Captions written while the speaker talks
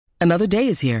Another day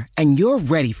is here, and you're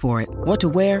ready for it. What to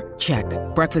wear? Check.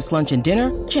 Breakfast, lunch, and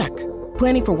dinner? Check.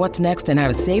 Planning for what's next and how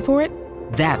to save for it?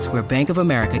 That's where Bank of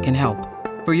America can help.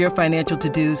 For your financial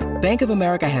to-dos, Bank of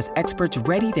America has experts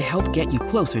ready to help get you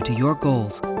closer to your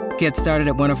goals. Get started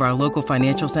at one of our local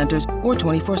financial centers or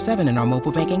 24/7 in our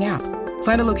mobile banking app.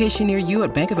 Find a location near you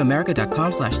at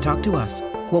bankofamerica.com/talktous.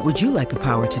 What would you like the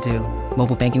power to do?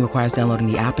 Mobile banking requires downloading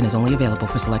the app and is only available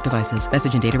for select devices.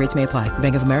 Message and data rates may apply.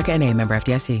 Bank of America N.A., member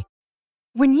FDIC.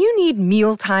 When you need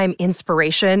mealtime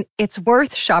inspiration, it's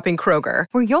worth shopping Kroger,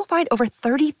 where you'll find over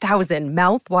 30,000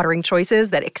 mouth-watering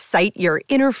choices that excite your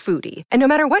inner foodie. And no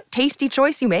matter what tasty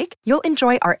choice you make, you'll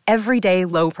enjoy our everyday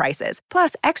low prices,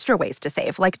 plus extra ways to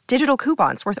save, like digital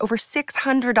coupons worth over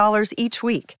 $600 each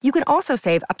week. You can also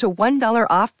save up to $1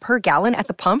 off per gallon at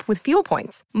the pump with fuel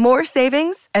points. More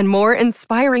savings and more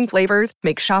inspiring flavors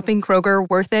make shopping Kroger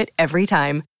worth it every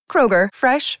time. Kroger,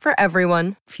 fresh for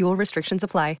everyone. Fuel restrictions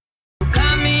apply.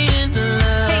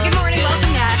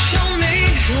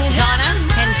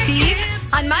 Steve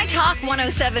on My Talk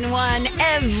 107.1,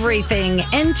 everything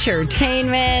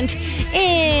entertainment,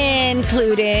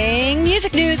 including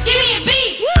music news. Give me a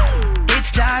beat! Woo! It's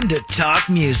time to talk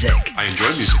music. I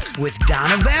enjoy music. With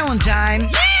Donna Valentine.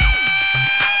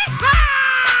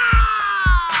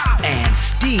 And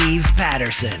Steve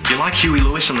Patterson. You like Huey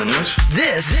Lewis on the news?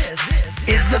 This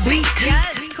is The Beat.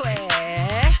 Yes, quick.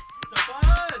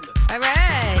 All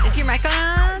right. Is your mic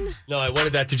on? No, I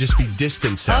wanted that to just be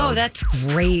distant sound. Oh, that's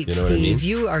great, you know Steve. what I mean?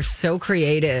 You are so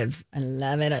creative. I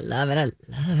love it. I love it. I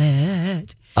love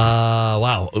it.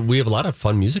 Wow. We have a lot of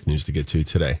fun music news to get to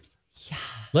today. Yeah.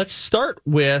 Let's start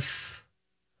with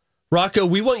Rocco.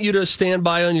 We want you to stand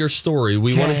by on your story.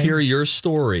 We want to hear your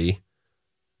story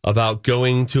about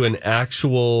going to an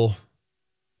actual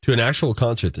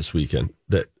concert this weekend.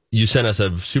 That you sent us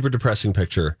a super depressing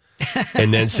picture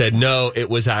and then said, no, it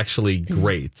was actually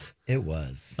great. It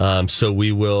was. So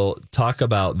we will talk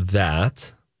about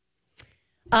that.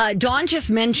 Dawn just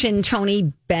mentioned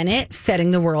Tony Bennett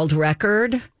setting the world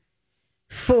record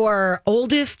for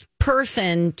oldest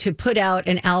person to put out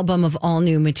an album of all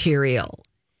new material.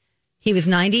 He was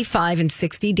 95 and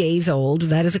 60 days old.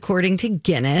 That is according to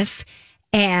Guinness.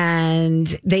 And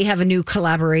they have a new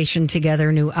collaboration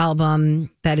together, new album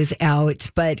that is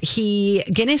out. But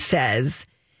Guinness says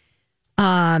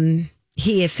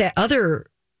he has set other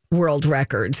world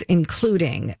records,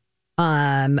 including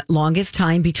longest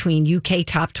time between UK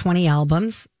top 20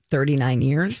 albums, 39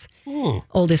 years.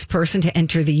 Oldest person to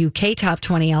enter the UK top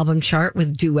 20 album chart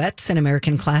with duets, an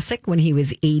American classic, when he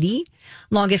was 80.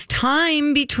 Longest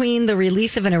time between the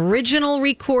release of an original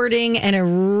recording and a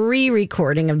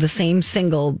re-recording of the same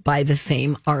single by the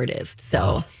same artist.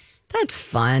 So that's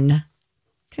fun.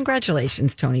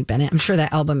 Congratulations, Tony Bennett. I'm sure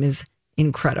that album is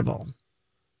incredible.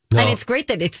 No. And it's great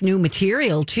that it's new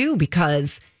material, too,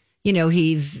 because, you know,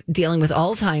 he's dealing with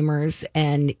Alzheimer's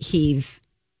and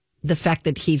the fact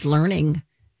that he's learning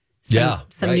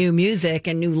some new music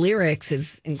and new lyrics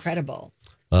is incredible.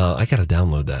 I got to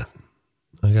download that.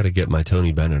 I got to get my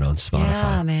Tony Bennett on Spotify.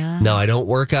 Yeah, man. No, I don't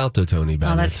work out though, Tony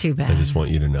Bennett. Oh, that's too bad. I just want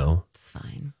you to know. It's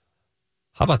fine.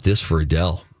 How about this for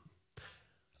Adele?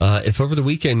 If over the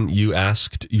weekend you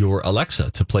asked your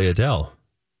Alexa to play Adele,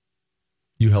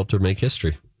 you helped her make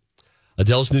history.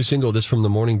 Adele's new single, this from the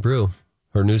Morning Brew,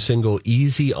 her new single,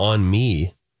 Easy on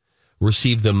Me,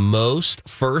 received the most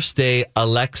first-day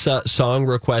Alexa song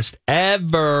request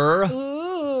ever,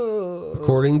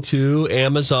 according to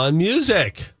Amazon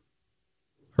Music.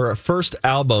 Her first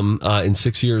album in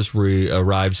 6 years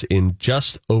arrives in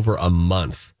just over a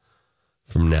month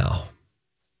from now.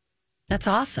 That's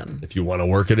awesome. If you want to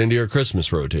work it into your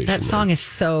Christmas rotation. That song is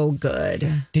so good.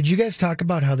 Did you guys talk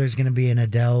about how there's going to be an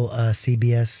Adele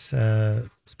CBS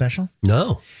special?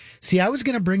 No. See, I was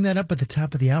going to bring that up at the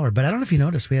top of the hour, but I don't know if you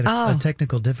noticed. We had a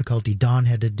technical difficulty. Dawn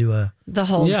had to do the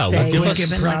whole thing. Well,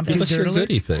 give us your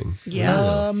goodie thing.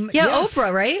 Yeah. Yes.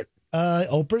 Oprah, right?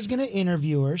 Oprah's going to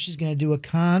interview her. She's going to do a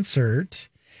concert,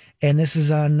 and this is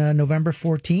on November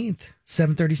 14th,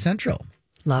 7:30 Central.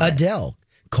 Love it. Adele,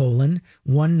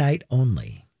 one night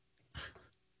only.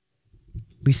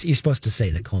 You're supposed to say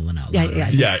the colon out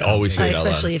loud. Yeah, always say it out loud.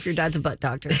 Especially if your dad's a butt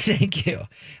doctor. Thank you.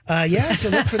 So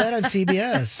look for that on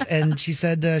CBS. And she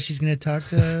said she's going to talk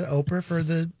to Oprah for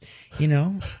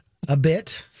a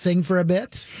bit, sing for a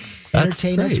bit,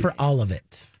 entertain us for all of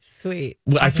it. Sweet.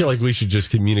 Well, I feel like we should just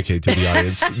communicate to the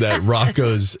audience that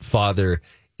Rocco's father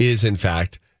is, in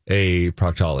fact, a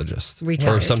proctologist.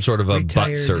 Retired. Or some sort of a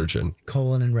Retired butt surgeon.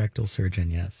 Colon and rectal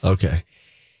surgeon, yes. Okay.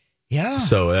 Yeah.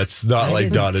 So that's not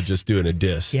like Donna just doing a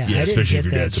diss. Yeah, especially if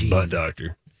your dad's a butt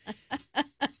doctor.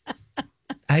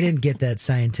 I didn't get that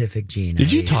scientific gene.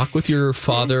 Did you talk with your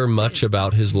father much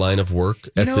about his line of work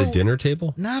at the dinner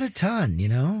table? Not a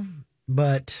ton,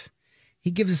 but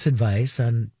he gives us advice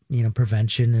on,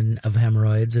 prevention of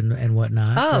hemorrhoids and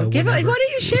whatnot. Oh, why don't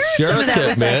you share some of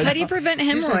that with us? How do you prevent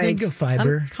hemorrhoids? I think of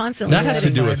fiber. I'm constantly that has to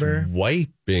do fiber. with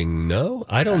wiping, no?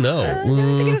 I don't know. I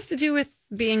think it has to do with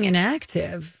being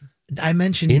inactive. I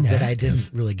mentioned that I didn't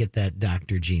really get that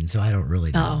doctor gene, so I don't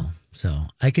really know. Oh. So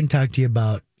I can talk to you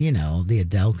about, the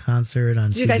Adele concert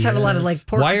on CBS. You guys have a lot of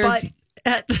pork butt.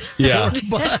 Yeah.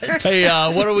 Hey,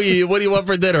 what do you want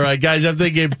for dinner, guys? I'm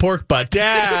thinking pork butt.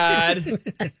 Dad.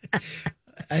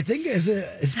 I think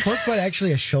is pork butt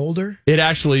actually a shoulder? It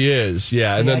actually is,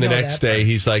 yeah. See, and then the I know next that day, part.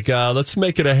 he's like, "Let's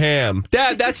make it a ham."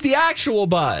 Dad, that's the actual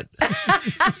butt.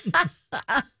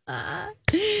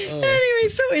 Anyway,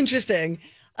 so interesting.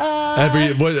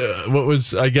 What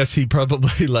was? I guess he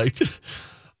probably liked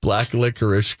black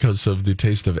licorice because of the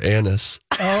taste of anise.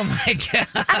 Oh my God!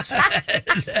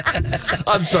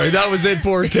 I'm sorry, that was in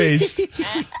poor taste.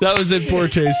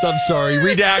 I'm sorry.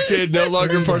 Redacted. No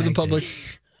longer part of the public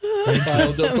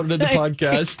file. Don't put it in the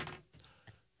podcast.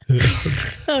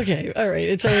 Okay, all right.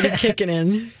 It's already kicking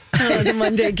in. The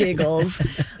Monday giggles.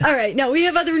 All right, now we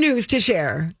have other news to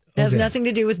share. It has nothing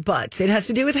to do with butts. It has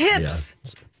to do with hips.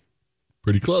 Yeah.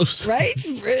 Pretty close. Right?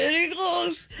 Pretty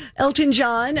close. Elton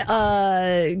John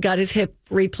got his hip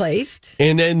replaced.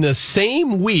 And then the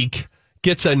same week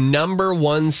gets a number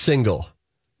one single.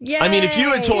 Yay. I mean, if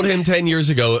you had told him 10 years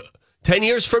ago, 10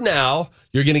 years from now,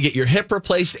 you're going to get your hip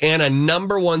replaced and a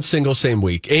number one single same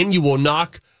week, and you will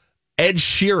knock Ed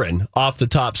Sheeran off the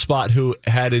top spot, who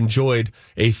had enjoyed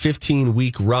a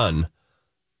 15-week run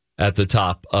at the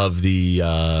top of the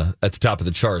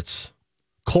charts.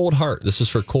 Cold Heart. This is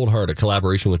for Cold Heart, a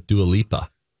collaboration with Dua Lipa.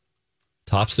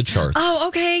 Tops the charts. Oh,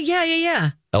 okay.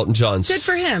 Yeah. Elton John. Good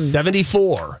for him.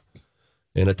 74.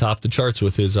 And it topped the charts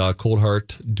with his Cold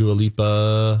Heart Dua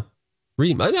Lipa. What do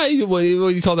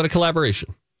you call that, a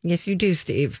collaboration? Yes, you do,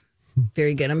 Steve.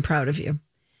 Very good. I'm proud of you.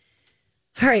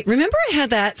 All right. Remember I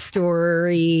had that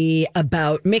story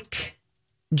about Mick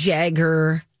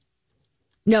Jagger?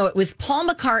 No, it was Paul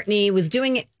McCartney was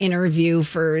doing an interview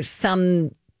for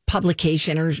some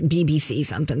publication or BBC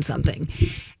something.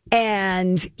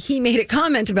 And he made a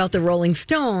comment about the Rolling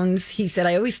Stones. He said,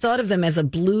 I always thought of them as a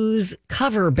blues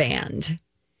cover band.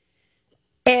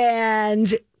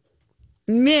 And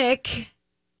Mick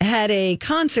had a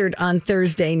concert on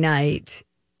Thursday night,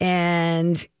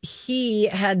 and he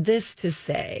had this to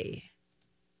say.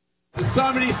 There's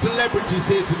so many celebrities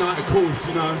here tonight, of course,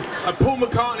 Paul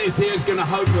McCartney is here. He's going to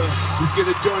he's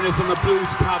going to join us on the blues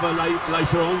cover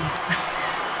later on.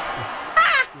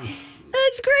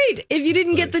 That's great. If you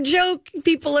didn't get the joke,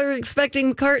 people are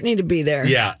expecting McCartney to be there.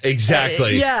 Yeah,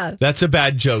 exactly. Yeah. That's a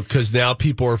bad joke because now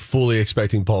people are fully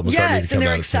expecting Paul McCartney to come out. Yes, and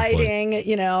they're exciting,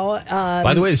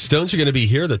 By the way, the Stones are going to be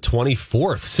here the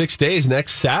 24th, 6 days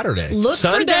next Saturday. Look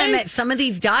Sunday? for them at some of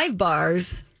these dive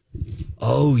bars.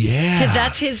 Oh, yeah. Because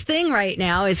that's his thing right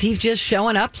now is he's just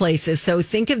showing up places. So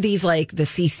think of these like the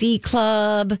CC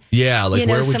Club. Yeah,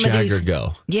 where would Jagger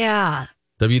go? Yeah.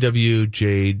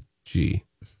 WWJG.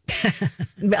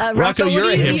 Rocco,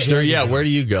 you're a hipster. Yeah, where do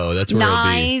you go? That's where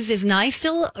Nice. Is Nice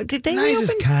still? Did they Nice reopen?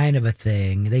 is kind of a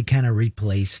thing. They kind of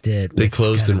replaced it. They with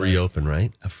closed kind and of reopened,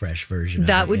 right? A fresh version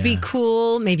That of it, would be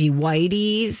cool. Maybe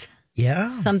Whitey's. Yeah.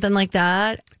 Something like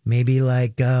that. Maybe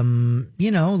like,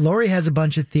 Lori has a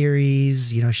bunch of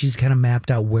theories. She's kind of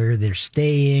mapped out where they're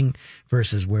staying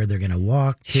versus where they're going to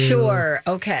walk to. Sure.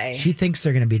 Okay. She thinks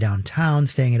they're going to be downtown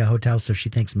staying at a hotel. So she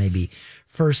thinks maybe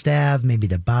First Ave, maybe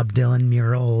the Bob Dylan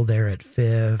mural there at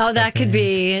Fifth. Oh, that could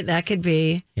be. That could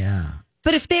be. Yeah.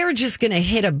 But if they're just going to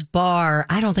hit a bar,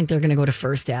 I don't think they're going to go to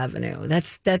First Avenue.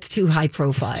 That's too high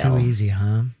profile. It's too easy,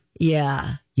 huh?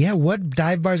 Yeah. Yeah, what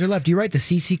dive bars are left? You're right. The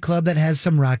CC Club that has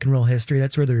some rock and roll history.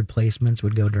 That's where the Replacements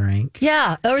would go drink.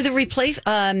 Yeah, or the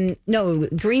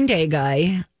Green Day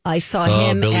guy. I saw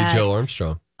him Billy at, Joe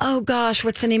Armstrong. Oh gosh,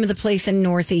 what's the name of the place in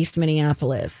Northeast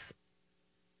Minneapolis?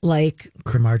 Like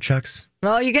Kremarchuk's.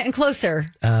 Oh, you're getting closer.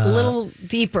 A little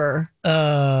deeper.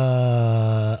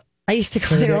 I used to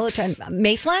go there all the time.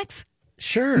 Mayslax?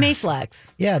 Sure.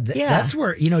 Mayslax. Yeah, that's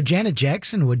where, Janet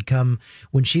Jackson would come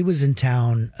when she was in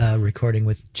town recording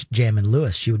with Jam and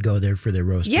Lewis. She would go there for their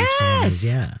roast beef sandwiches.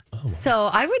 Yeah. Oh, wow. So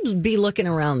I would be looking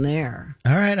around there.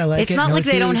 All right, I like it. It's not like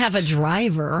they don't have a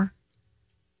driver.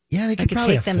 Yeah, they could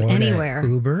probably take them afford anywhere.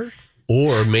 Uber.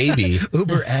 Or maybe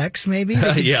Uber X, maybe.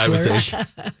 Yeah, I would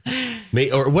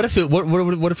think. Or what if it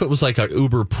was like an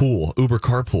Uber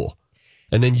carpool?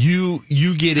 And then you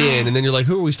get in, and then you're like,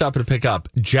 who are we stopping to pick up?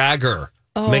 Jagger.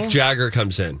 Mick Jagger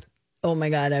comes in. Oh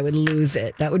my God, I would lose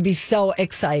it. That would be so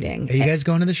exciting. Are you guys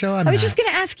going to the show? I was just going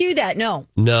to ask you that. No.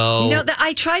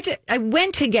 I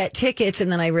went to get tickets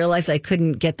and then I realized I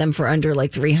couldn't get them for under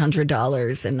like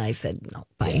 $300. And I said, no,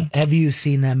 bye. Have you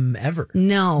seen them ever?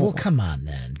 No. Well, come on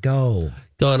then. Go.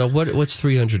 Donna, what's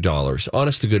 $300?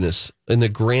 Honest to goodness, in the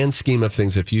grand scheme of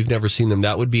things, if you've never seen them,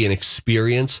 that would be an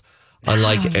experience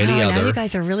unlike any other. Now you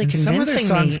guys are really And convincing some of their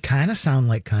songs me. kind of sound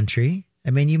like country. I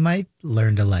mean, you might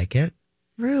learn to like it.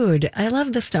 Rude. I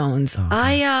love the Stones.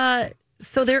 Okay.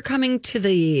 So they're coming to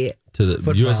the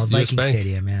Football, US Viking Bank.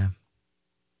 Stadium, yeah.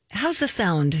 how's the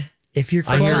sound? If you're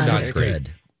I hear close, not it's great.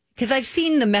 good. Because I've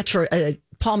seen the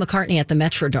Paul McCartney at the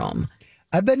Metrodome.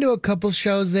 I've been to a couple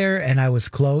shows there, and I was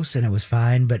close, and it was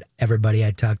fine. But everybody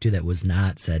I talked to that was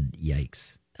not said,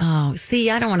 "Yikes!" Oh, see,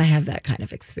 I don't want to have that kind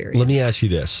of experience. Let me ask you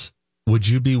this: would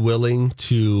you be willing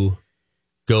to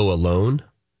go alone?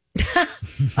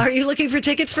 Are you looking for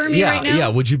tickets for me right now? Yeah.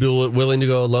 Would you be willing to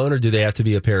go alone, or do they have to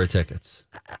be a pair of tickets?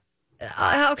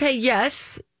 Okay,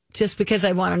 yes. Just because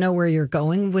I want to know where you're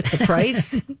going with the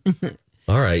price.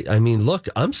 All right. I mean, look,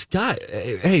 I'm Scott.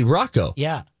 Hey, Rocco.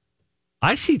 Yeah.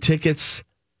 I see tickets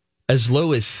as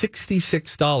low as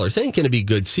 $66. They ain't going to be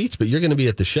good seats, but you're going to be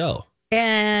at the show.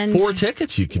 And 4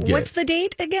 tickets you could get. what's the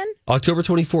date again? October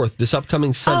 24th, this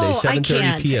upcoming Sunday, I 7:30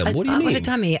 can't. p.m. What do you mean? What a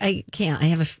tummy. I can't. I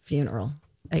have a funeral.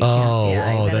 I can't. Oh, Yeah,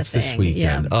 I got a that's this thing.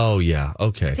 weekend. Yeah. Oh, yeah.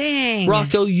 Okay. Dang.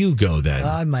 Rocco, you go then.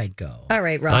 I might go. All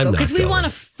right, I'm Rocco, not because we going. want a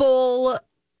full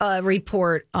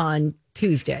report on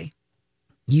Tuesday.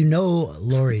 You know,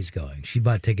 Lori's going. She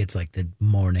bought tickets like the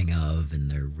morning of, and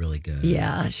they're really good.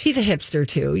 Yeah, she's a hipster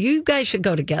too. You guys should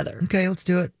go together. Okay, let's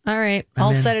do it. All right, I'm I'll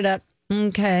in. set it up.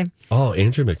 Okay. Oh,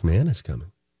 Andrew McMahon is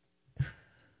coming.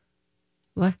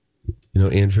 What? You know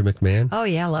Andrew McMahon? Oh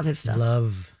yeah, I love his stuff.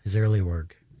 Love his early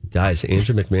work. Guys,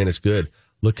 Andrew McMahon is good.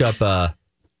 Look up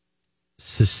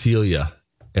Cecilia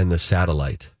and the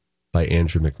Satellite by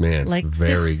Andrew McMahon. Like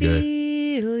Very good.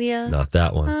 Cecilia, Not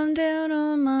that one. I'm down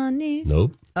on my knees.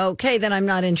 Nope. Okay, then I'm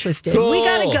not interested. Cool. We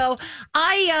gotta go.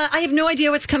 I have no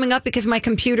idea what's coming up because my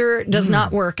computer does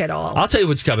not work at all. I'll tell you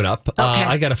what's coming up. Okay.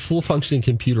 I got a full functioning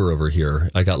computer over here.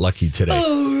 I got lucky today.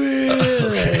 Oh,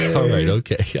 really? All right,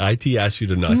 okay. IT asked you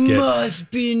to not get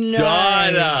Must be nice.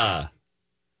 Donna.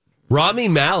 Rami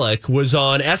Malek was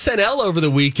on SNL over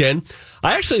the weekend.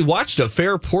 I actually watched a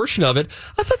fair portion of it.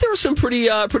 I thought there were some pretty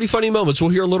funny moments. We'll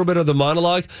hear a little bit of the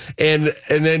monologue and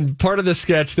then part of the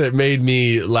sketch that made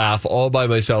me laugh all by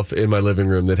myself in my living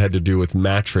room that had to do with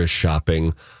mattress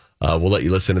shopping. We'll let you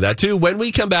listen to that too. When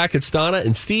we come back, it's Donna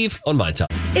and Steve on My Talk.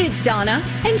 It's Donna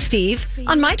and Steve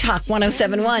on My Talk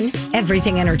 1071,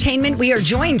 Everything Entertainment. We are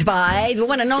joined by the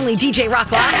one and only DJ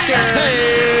Rock Lobster.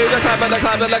 Hey, the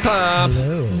clap.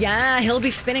 Hello. Yeah, he'll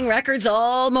be spinning records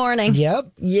all morning.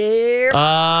 Yep. Yeah.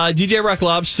 DJ Rock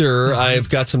Lobster, I've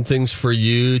got some things for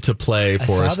you to play for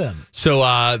saw us. them. So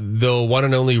the one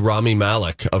and only Rami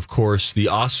Malek, of course, the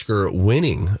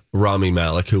Oscar-winning Rami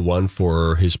Malek, who won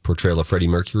for his portrayal of Freddie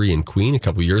Mercury in Queen a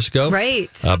couple years ago. Right.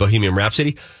 Bohemian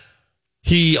Rhapsody.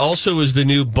 He also is the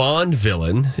new Bond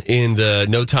villain in the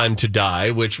No Time to Die,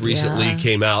 which recently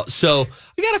came out. So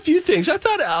I got a few things. I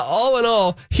thought, all in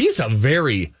all, he's a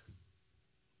very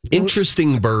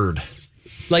interesting bird.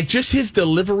 Like, just his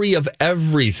delivery of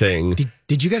everything.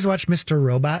 Did you guys watch Mr.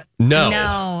 Robot?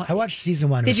 No. I watched season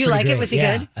 1. It Did was you pretty like it? great. Was he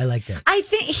Yeah, good? I liked it. I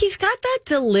think he's got that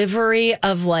delivery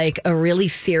of like a really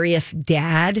serious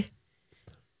dad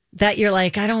that you're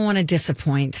like, I don't want to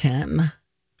disappoint him.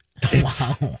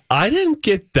 Wow. I didn't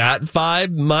get that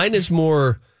vibe. Mine is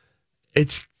more,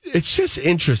 it's just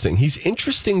interesting. He's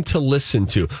interesting to listen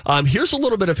to. Here's a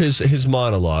little bit of his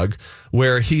monologue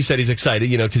where he said he's excited,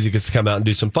 because he gets to come out and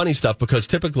do some funny stuff because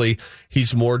typically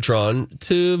he's more drawn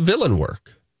to villain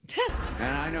work.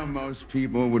 And I know most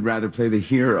people would rather play the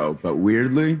hero, but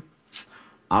weirdly,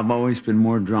 I've always been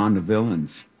more drawn to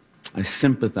villains. I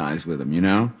sympathize with them,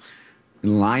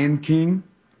 In Lion King,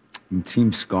 I'm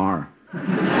Team Scar.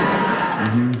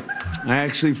 I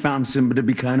actually found Simba to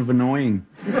be kind of annoying.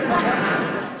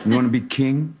 You want to be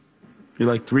king? You're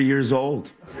like 3 years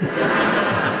old.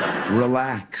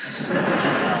 Relax.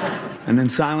 And in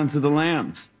Silence of the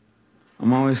Lambs,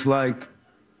 I'm always like,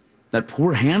 that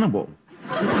poor Hannibal.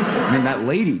 I mean, that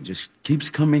lady just keeps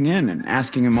coming in and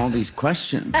asking him all these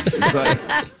questions. It's like,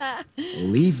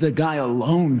 leave the guy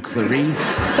alone, Clarice.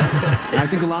 And I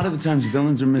think a lot of the times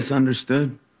villains are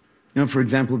misunderstood. For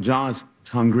example, Jaws is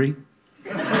hungry.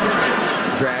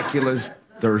 Dracula's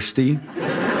thirsty.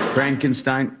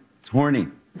 Frankenstein is horny.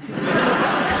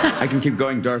 I can keep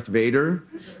going. Darth Vader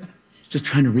is just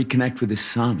trying to reconnect with his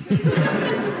son.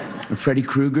 And Freddy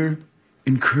Krueger,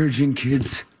 encouraging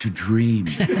kids to dream.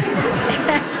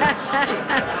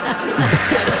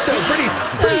 So pretty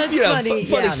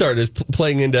funny start is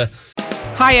playing into.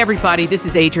 Hi, everybody. This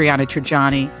is Adriana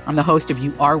Trajani. I'm the host of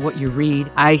You Are What You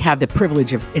Read. I have the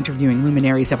privilege of interviewing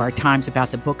luminaries of our times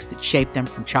about the books that shaped them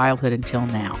from childhood until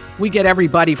now. We get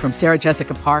everybody from Sarah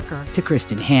Jessica Parker to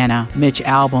Kristen Hanna, Mitch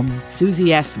Albom, Susie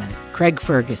Essman, Craig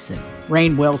Ferguson,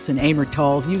 Rainn Wilson, Amor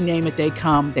Tolls, you name it, they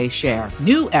come, they share.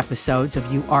 New episodes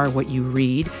of You Are What You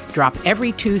Read drop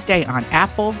every Tuesday on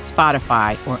Apple,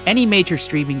 Spotify, or any major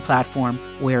streaming platform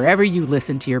wherever you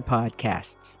listen to your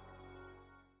podcasts.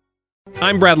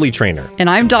 I'm Bradley Trainer. And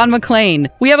I'm Don McClain.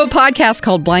 We have a podcast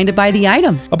called Blinded by the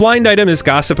Item. A blind item is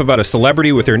gossip about a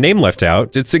celebrity with their name left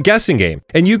out. It's a guessing game,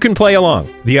 and you can play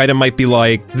along. The item might be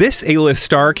like, this A-list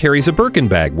star carries a Birkin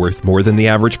bag worth more than the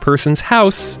average person's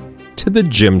house to the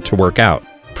gym to work out.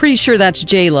 Pretty sure that's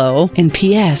J-Lo. And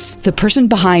P.S. the person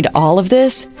behind all of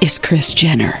this is Kris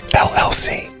Jenner,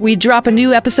 LLC. We drop a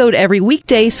new episode every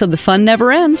weekday so the fun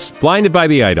never ends. Blinded by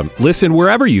the Item. Listen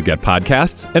wherever you get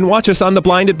podcasts and watch us on the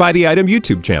Blinded by the Item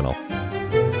YouTube channel.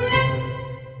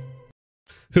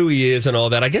 Who he is and all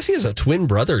that. I guess he has a twin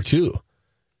brother, too.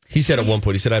 He said at one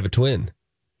point, I have a twin.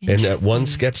 And at one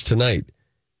sketch tonight,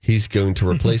 he's going to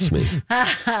replace me.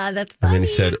 That's funny. And then he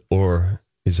said, or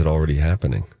is it already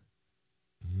happening?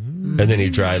 And then he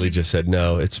dryly just said,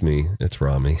 no, it's me. It's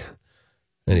Rami.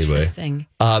 Anyway. Interesting.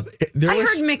 I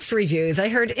heard mixed reviews. I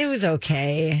heard it was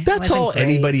okay. That's all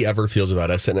anybody ever feels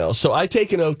about SNL. So I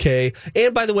take an okay.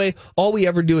 And by the way, all we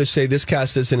ever do is say this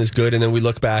cast isn't as good. And then we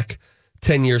look back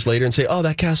 10 years later and say, oh,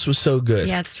 that cast was so good.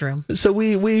 Yeah, it's true. So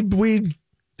we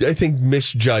I think,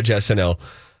 misjudge SNL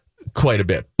quite a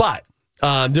bit. But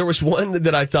there was one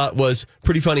that I thought was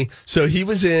pretty funny. So he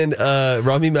was in,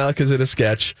 Rami Malek is in a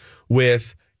sketch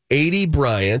with Aidy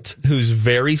Bryant, who's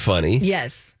very funny.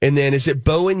 Yes. And then is it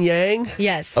Bowen Yang?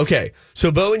 Yes. Okay.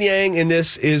 So Bowen Yang in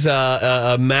this is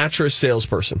a mattress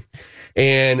salesperson.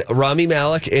 And Rami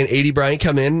Malek and Aidy Bryant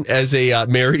come in as a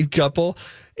married couple.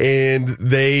 And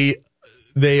they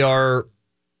are,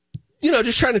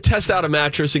 just trying to test out a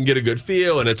mattress and get a good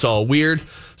feel. And it's all weird.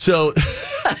 So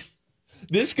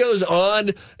this goes on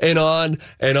and on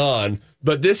and on.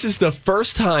 But this is the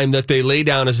first time that they lay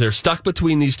down as they're stuck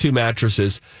between these two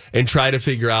mattresses and try to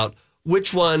figure out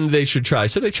which one they should try.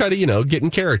 So they try to, get in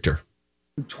character.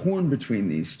 I'm torn between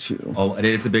these two. Oh, it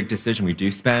is a big decision. We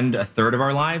do spend a third of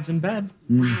our lives in bed.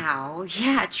 Wow.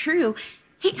 Yeah, true.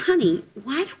 Hey, honey,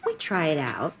 why don't we try it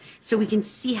out so we can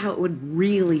see how it would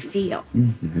really feel?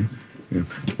 Mm-hmm. Yeah.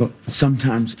 Well,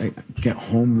 sometimes I get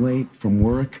home late from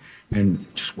work and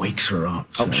it just wakes her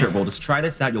up. So. Oh, sure. We'll just try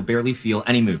this out. You'll barely feel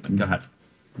any movement. Go ahead.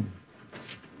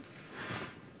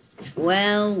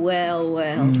 Well. Look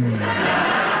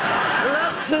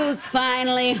who's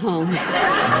finally home.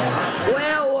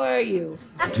 Where were you?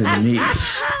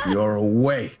 Denise, you're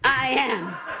awake. I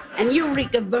am. And you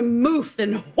reek of vermouth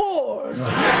and whores.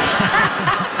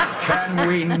 Can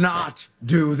we not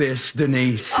do this,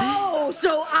 Denise? Oh,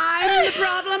 so I'm the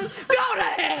problem? Go to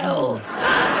hell!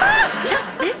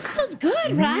 This feels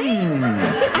good, right?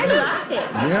 I love it.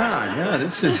 Yeah,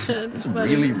 this is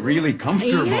really, really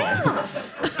comfortable. Yeah.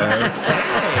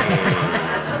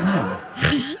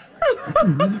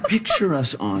 Okay. Picture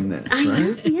us on this,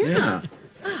 right? Yeah.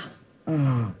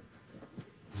 Oh.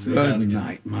 Good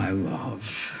night, my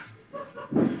love.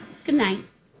 Good night.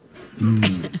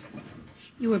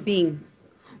 You were being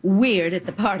weird at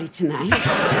the party tonight.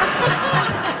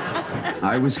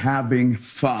 I was having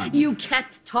fun. You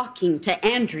kept talking to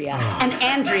Andrea, and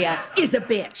Andrea is a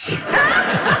bitch.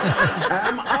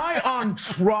 Am I on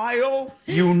trial,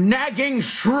 you nagging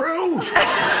shrew?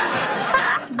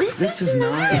 This is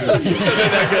nice. I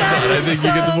think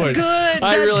you get the point. Good.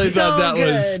 I really thought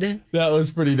good. that was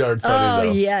pretty darn funny.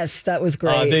 Oh, yes, that was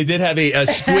great. They did have a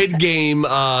Squid Game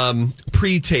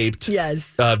pre-taped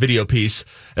video piece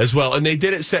as well, and they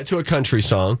did it set to a country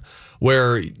song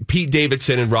where Pete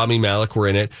Davidson and Rami Malek were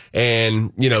in it.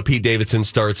 And, Pete Davidson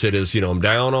starts it as, I'm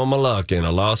down on my luck and I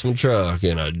lost my truck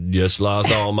and I just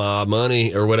lost all my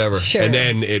money or whatever. Sure. And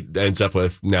then it ends up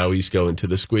with now he's going to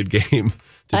the Squid Game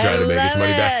to try to make his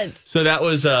money back. So that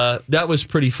was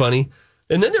pretty funny.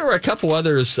 And then there were a couple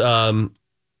others,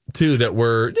 too, it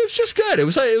was just good. It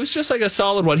was just like a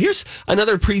solid one. Here's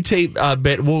another pre-tape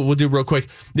bit we'll do real quick.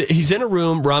 He's in a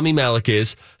room, Rami Malek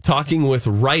is, talking with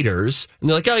writers, and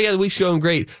they're like, oh yeah, the week's going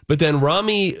great. But then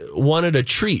Rami wanted a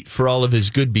treat for all of his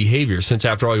good behavior, since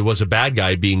after all, he was a bad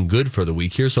guy being good for the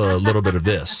week. Here's a little bit of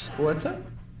this. What's that?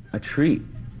 A treat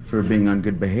for being on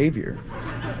good behavior.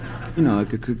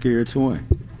 Like a cookie or a toy.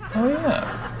 Oh,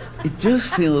 yeah. It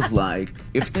just feels like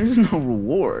if there's no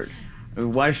reward,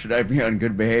 why should I be on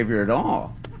good behavior at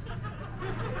all?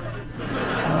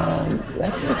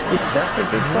 That's a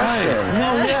good question.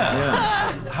 No,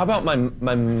 yeah. How about my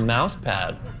mouse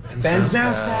pad? Ben's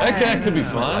mouse pad. That could be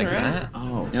fun, right? That?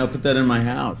 Oh, yeah, I'll put that in my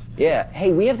house. Yeah.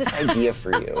 Hey, we have this idea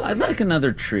for you. I'd like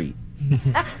another treat.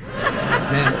 Man,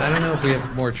 I don't know if we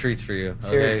have more treats for you.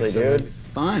 Seriously, dude.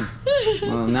 Fine.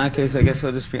 Well, in that case, I guess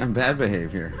I'll just be on bad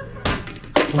behavior.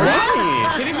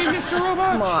 Rami! Kidding me, Mr.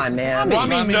 Robot? Come on, man.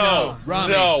 Rami, no.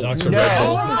 Dr. Oh Red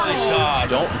Bull. my God.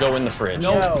 Don't go in the fridge.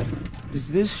 No. Is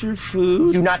this your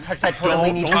food? Do not touch that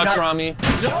tortellini. Don't touch Rami.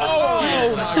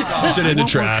 Oh my God. Puts it in the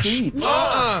trash.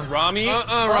 Rami.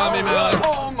 Rami Malek.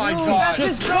 Oh my God.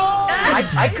 Just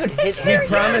I could hit him.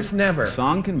 Promise never. A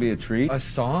song can be a treat. A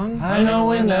song? I know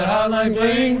when that hotline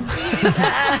bling.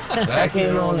 That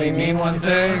can only mean one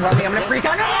thing. Rami, I'm gonna freak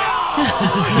out.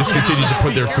 Just continues to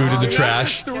put their food in the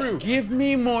trash. Give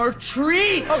me more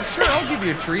treats. Oh, sure, I'll give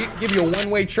you a treat. Give you a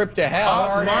one-way trip to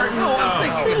hell. Martin, no, I'm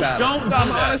thinking about it.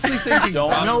 I'm honestly thinking.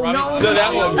 No, that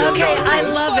one. Okay, I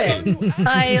love it.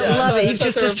 I love it. He's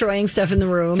just destroying stuff in the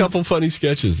room. Couple funny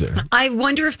sketches there. I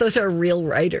wonder if those are real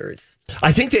writers.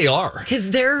 I think they are.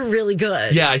 Because they're really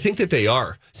good. Yeah, I think that they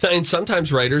are. And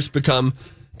sometimes writers become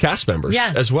cast members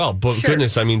as well. But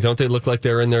goodness, I mean, don't they look like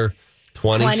they're in their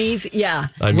 20s? Yeah.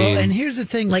 I mean, and here's the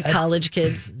thing. Like college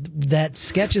kids. That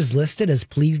sketch is listed as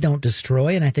Please Don't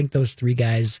Destroy. And I think those three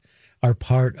guys are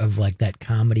part of like that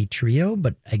comedy trio.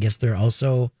 But I guess they're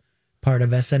also part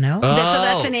of SNL. So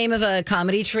that's the name of a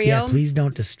comedy trio? Yeah, Please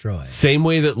Don't Destroy. Same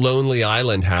way that Lonely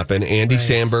Island happened. Andy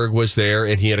Samberg was there,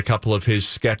 and he had a couple of his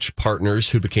sketch partners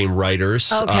who became writers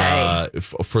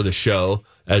for the show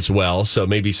as well. So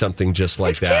maybe something just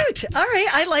like that. Cute. All right.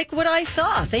 I like what I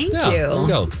saw. Thank you. There we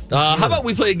go. How about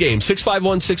we play a game?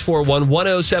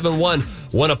 651-641-1071.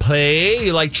 Want to play?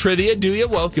 You like trivia, do you?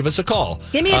 Well, give us a call.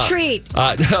 Give me a treat.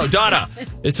 No, Donna.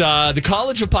 It's the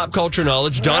College of Pop Culture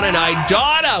Knowledge. Donna and I.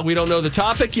 Donna, we don't know the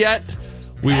topic yet.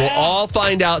 We will all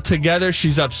find out together.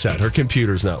 She's upset. Her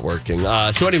computer's not working.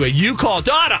 So anyway, you call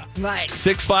Donna. Right.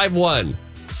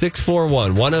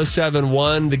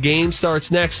 651-641-1071. The game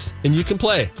starts next, and you can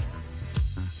play.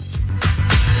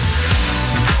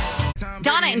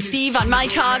 Donna and Steve on My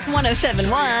Talk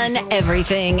 1071,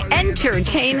 Everything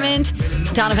Entertainment.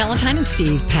 Donna Valentine and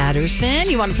Steve Patterson.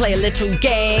 You want to play a little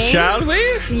game? Shall we?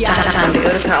 Yeah. Time to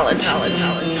go to college.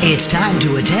 It's time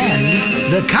to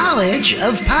attend the College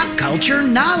of Pop Culture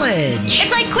Knowledge.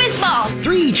 It's like quiz ball.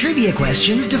 3 trivia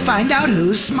questions to find out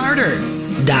who's smarter.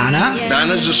 Donna? Yes.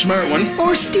 Donna's a smart one.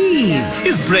 Or Steve?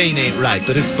 His brain ain't right,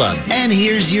 but it's fun. And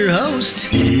here's your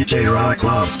host, DJ Rock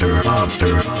Lobster.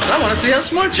 I want to see how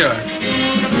smart you are.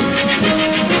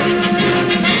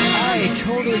 I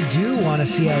totally do want to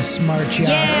see how smart you are.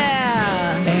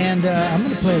 Yeah. And I'm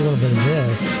going to play a little bit of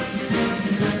this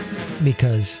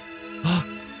because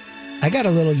I got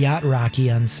a little yacht rocky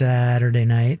on Saturday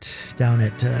night down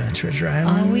at Treasure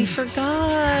Island. Oh, we forgot.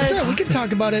 That's all right. We can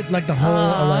talk about it like the whole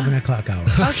 11 o'clock hour.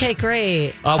 Okay,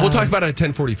 great. We'll talk about it at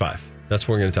 10:45. That's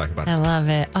what we're going to talk about. I love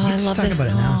it. Oh, I love this talk song. about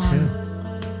it now, too.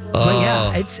 But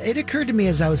yeah, it occurred to me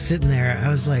as I was sitting there, I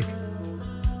was like,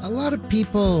 a lot of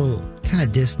people kind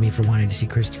of dissed me for wanting to see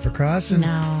Christopher Cross. And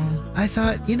I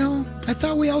thought, we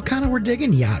all kind of were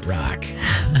digging yacht rock.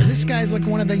 And this guy's like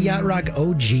one of the yacht rock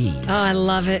OGs. Oh, I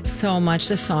love it so much.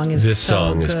 This song is This so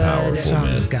song good. is powerful, This song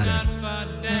man. got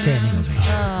a standing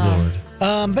ovation. Lord.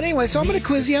 But anyway, so I'm going to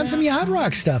quiz you on some yacht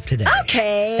rock stuff today.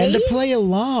 Okay. And to play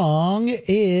along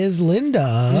is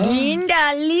Linda.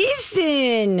 Linda,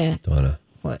 listen. Donna.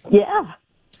 What? Yeah.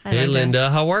 Hey, Linda.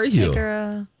 How are you? Hey,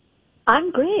 girl.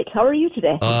 I'm great. How are you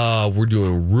today? We're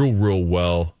doing real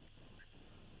well.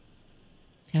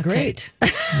 Okay. Great.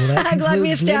 Well, that I'm glad we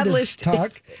concludes Linda's established.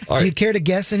 talk. All Do you right. care to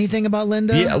guess anything about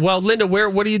Linda? Yeah, well, Linda,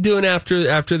 what are you doing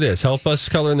after this? Help us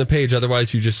color in the page.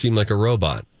 Otherwise, you just seem like a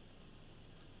robot.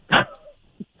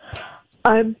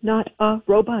 I'm not a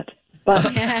robot, but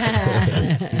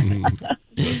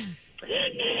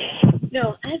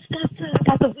no, I've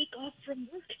got the week off from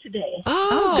work today.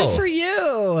 Oh, good for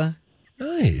you.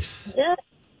 Nice. Yeah,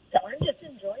 so I'm just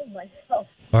enjoying myself.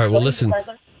 All right, well, listen.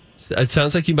 It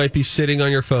sounds like you might be sitting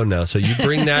on your phone now. So you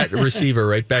bring that receiver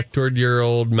right back toward your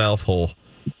old mouth hole.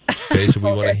 Okay, so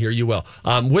we want to hear you well.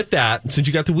 With that, since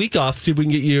you got the week off, see if we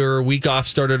can get your week off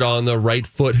started on the right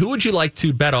foot. Who would you like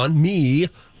to bet on, me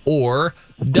or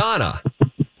Donna?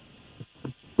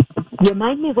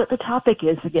 Remind me what the topic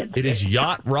is again. It is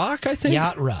yacht rock, I think.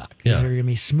 Yacht rock. Yeah. They're going to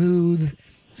be smooth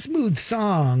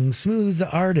songs, smooth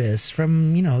artists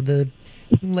from, the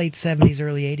late 70s,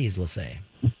 early 80s, we'll say.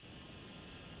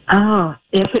 Oh,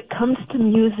 if it comes to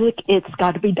music, it's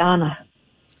got to be Donna.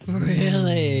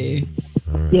 Really?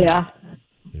 Yeah.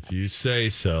 If you say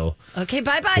so. Okay,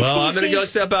 bye-bye, Well, Steve. I'm going to go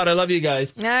step out. I love you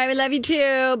guys. All right, we love you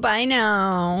too. Bye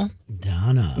now.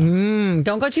 Donna.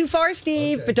 Don't go too far,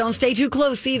 Steve, but don't stay too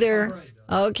close either.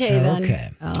 Okay, then. Okay.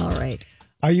 All right.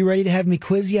 Are you ready to have me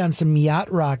quiz you on some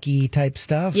yacht rocky type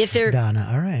stuff? Yes, sir. Donna,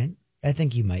 all right. I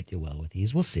think you might do well with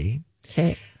these. We'll see.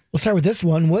 Okay. We'll start with this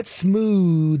one. What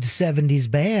smooth 70s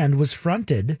band was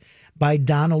fronted by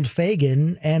Donald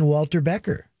Fagen and Walter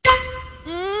Becker?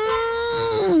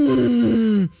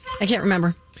 I can't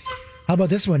remember. How about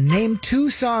this one? Name 2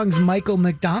 songs Michael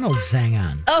McDonald sang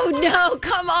on. Oh, no.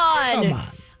 Come on. Come on.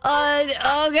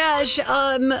 Oh, gosh.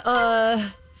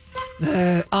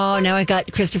 Now I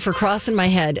got Christopher Cross in my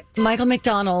head. Michael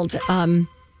McDonald. A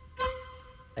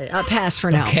pass for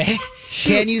now. Okay.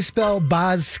 Can you spell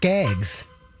Boz Skaggs?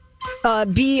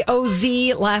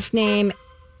 B-O-Z, last name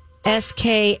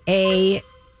S-K-A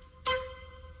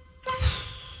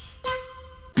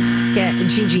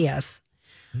G-G-S.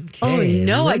 Okay. Oh,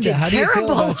 no, I Linda, did how do you feel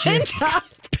terrible. about your Linda.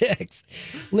 picks?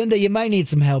 Linda, you might need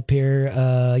some help here.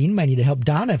 You might need to help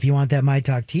Donna if you want that My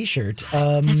Talk t-shirt.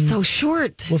 That's so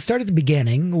short. We'll start at the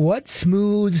beginning. What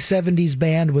smooth 70s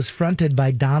band was fronted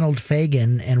by Donald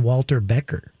Fagen and Walter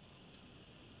Becker?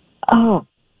 Oh,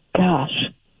 gosh.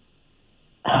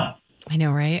 I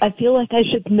know, right? I feel like I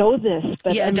should know this,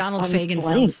 but Yeah, I'm, Donald I'm Fagen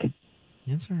blank. sounds.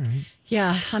 That's all right.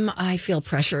 Yeah, I feel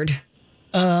pressured.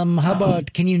 How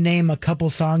about, can you name a couple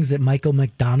songs that Michael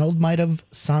McDonald might have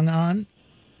sung on?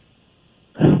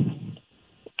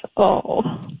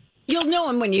 Oh. You'll know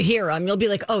him when you hear him. You'll be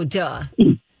like, oh, duh.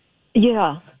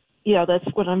 Yeah. Yeah, that's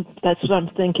what I'm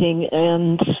thinking.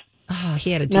 And Oh,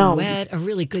 he had a No. duet, a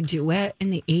really good duet in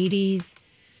the 80s.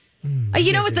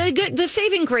 You know what? The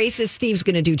saving grace is Steve's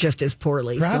going to do just as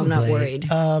poorly, so I'm not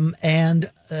worried. And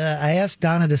I asked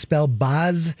Donna to spell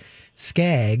Boz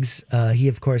Skaggs. He,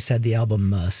 of course, had the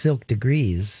album Silk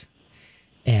Degrees.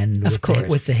 And Of course.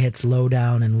 with the hits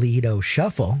Lowdown and Lido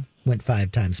Shuffle, went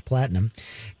 5 times platinum.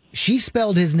 She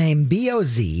spelled his name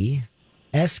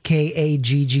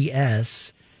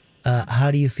B-O-Z-S-K-A-G-G-S.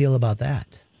 How do you feel about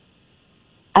that?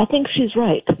 I think she's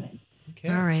right. Okay.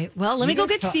 All right. Well, let me go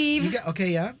get Steve. Okay,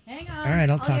 yeah. Hang on. All right,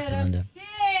 I'll talk to Linda.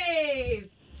 Steve!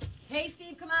 Hey,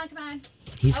 Steve, come on.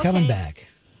 He's coming back.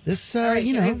 This, All right,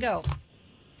 you here know, we go.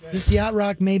 this yacht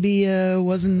rock maybe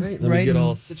wasn't Let me right get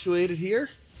all situated here.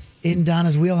 in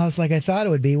Donna's wheelhouse like I thought it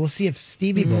would be. We'll see if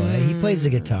Stevie Boy, he plays the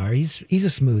guitar. He's a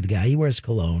smooth guy. He wears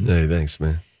cologne. Hey, thanks,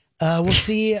 man. We'll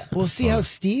see how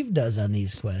Steve does on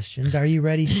these questions. Are you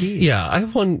ready, Steve? Yeah, I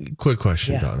have one quick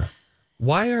question, Yeah. Donna.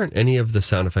 Why aren't any of the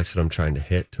sound effects that I'm trying to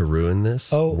hit to ruin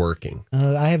this working?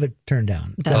 I have it turned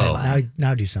down. That's Go fine. ahead.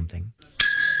 Now do something.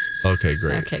 Okay,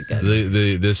 great. Okay,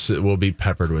 good. This will be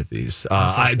peppered with these.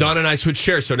 Donna and I switched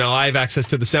chairs, so now I have access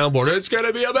to the soundboard. It's going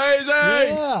to be amazing.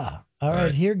 Yeah. All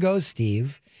right, here goes,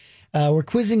 Steve. We're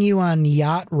quizzing you on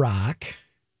yacht rock,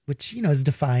 which is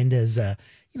defined as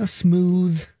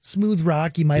smooth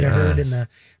rock you might have heard in the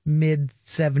mid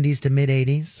 70s to mid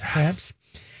 80s, perhaps.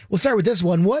 We'll start with this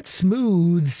one. What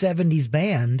smooth 70s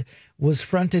band was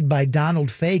fronted by Donald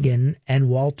Fagen and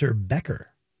Walter Becker?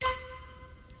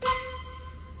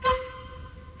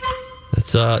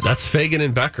 That's Fagen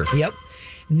and Becker. Yep.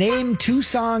 Name 2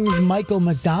 songs Michael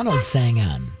McDonald sang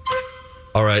on.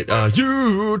 All right.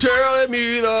 You telling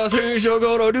me the things you're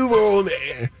going to do for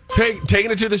me.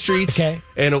 Taking it to the streets. Okay.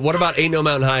 And what about Ain't No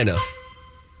Mountain High Enough?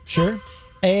 Sure.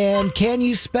 And can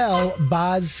you spell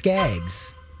Boz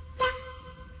Skaggs?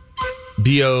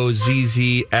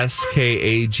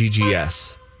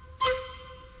 Bozzskaggs.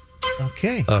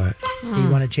 Okay. All right. Do you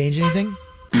want to change anything?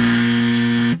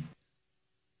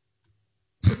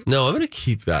 No, I'm going to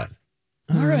keep that.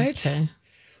 All right. Okay.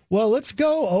 Well, let's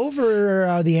go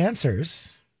over the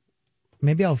answers.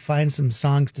 Maybe I'll find some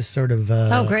songs to sort of.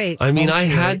 Oh, great. I mean, I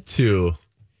had to.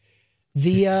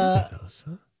 The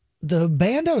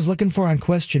band I was looking for on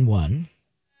question 1,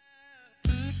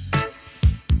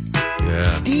 Yeah.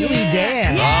 Steely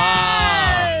Dan.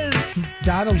 Yes!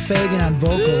 Donald Fagen on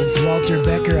vocals, Walter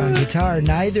Becker on guitar.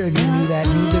 Neither of you knew that.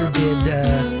 Neither did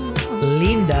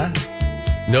Linda.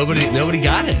 Nobody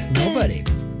got it. Nobody.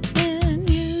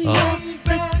 Oh.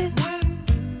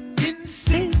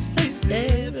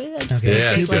 Okay,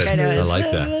 Yeah, it's super good. smooth. I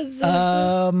like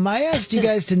that. I asked you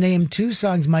guys to name 2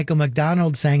 songs Michael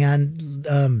McDonald sang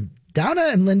on. Donna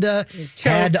and Linda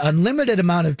had unlimited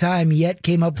amount of time, yet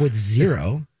came up with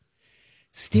 0.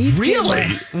 Steve, Really?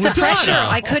 The pressure.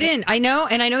 I couldn't. I know.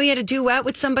 And I know he had a duet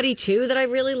with somebody, too, that I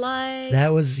really like.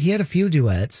 he had a few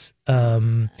duets,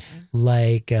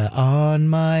 like On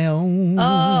My Own.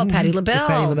 Oh, Patti LaBelle. With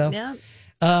Patti LaBelle. Yeah.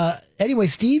 Anyway,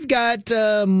 Steve got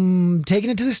taken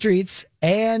into the streets,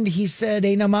 and he said,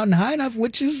 "Ain't no mountain high enough,"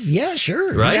 which is, yeah,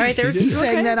 sure. Right? He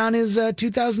sang that on his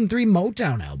 2003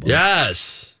 Motown album.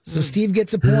 Yes. So Steve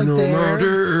gets a point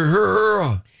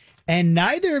there. And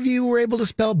neither of you were able to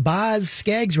spell Boz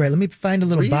Scaggs right. Let me find a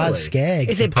little Boz Scaggs.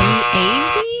 Is it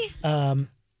B-A-Z?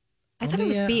 I thought it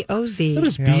was B-O-Z. It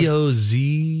was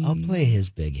B-O-Z. I'll play his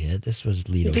big hit. This was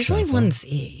Lido There's Shuffle. only one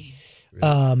Z.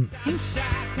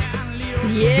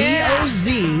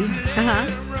 B-O-Z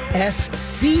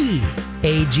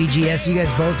S-C-A-G-G-S. You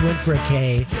guys both went for a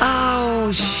K.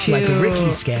 Oh, shoot. Like Ricky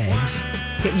Skaggs.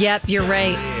 Yep, you're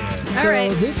right.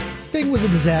 So this thing was a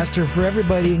disaster for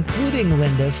everybody, including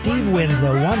Linda. Steve wins,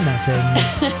 though,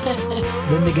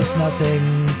 1-0. Linda gets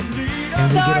nothing.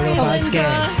 And we get a little Boz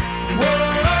Scaggs.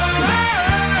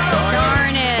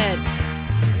 Darn it. All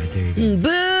right, there you go.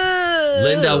 Boo!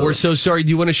 Linda, we're so sorry. Do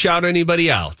you want to shout anybody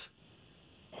out?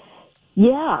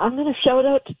 Yeah, I'm going to shout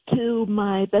out to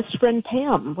my best friend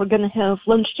Pam. We're going to have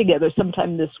lunch together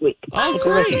sometime this week. Oh,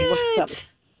 great.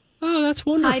 Oh, that's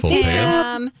wonderful, Hi,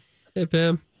 Pam. Hey,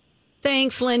 Pam.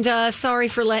 Thanks, Linda. Sorry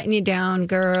for letting you down,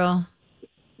 girl.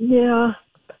 Yeah.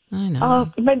 I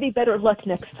know. Maybe better luck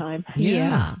next time.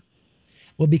 Yeah.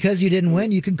 Well, because you didn't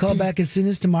win, you can call back as soon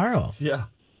as tomorrow. Yeah.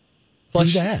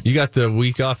 Plus, do that. You got the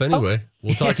week off anyway.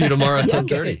 We'll talk to you tomorrow at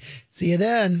 10:30. Okay. See you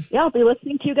then. Yeah, I'll be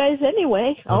listening to you guys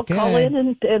anyway. I'll call in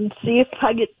and see if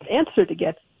I get answered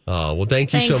again. Oh, well,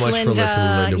 thank you so Thanks, much Linda. for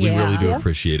listening, Linda. We Yeah. really do Yeah.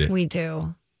 appreciate it. We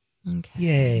do. Okay.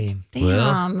 Yay.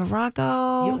 Damn,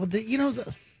 Rocco. Yeah, well,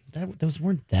 those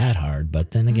weren't that hard.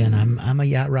 But then again, I'm a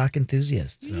yacht rock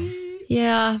enthusiast. So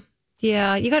Yeah.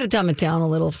 You got to dumb it down a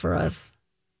little for us.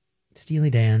 Steely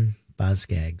Dan, Boz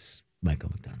Scaggs, Michael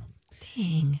McDonald.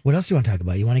 Dang. What else do you want to talk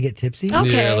about? You want to get tipsy? Okay,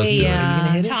 Are you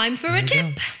gonna hit it? Time for a tip.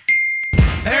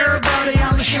 Everybody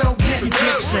on the show getting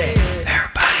tipsy.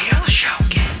 Everybody on the show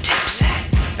getting tipsy.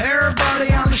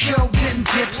 Everybody on the show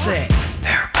getting tipsy.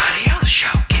 Everybody on the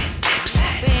show getting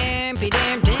tipsy.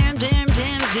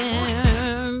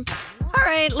 All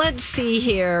right, let's see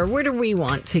here. Where do we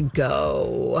want to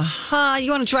go?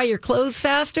 You want to dry your clothes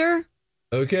faster?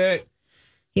 Okay.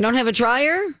 You don't have a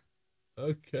dryer?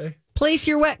 Okay. Place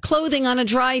your wet clothing on a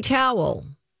dry towel.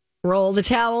 Roll the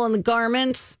towel in the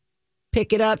garment.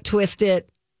 Pick it up, twist it.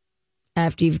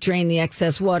 After you've drained the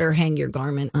excess water, hang your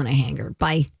garment on a hanger.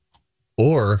 Bye.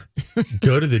 Or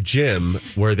go to the gym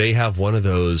where they have one of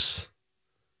those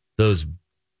stainless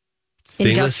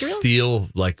Industrial? steel,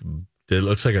 like it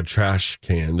looks like a trash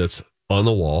can that's on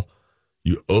the wall.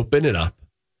 You open it up.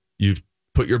 You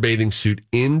put your bathing suit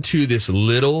into this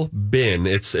little bin.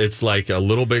 It's like a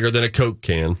little bigger than a Coke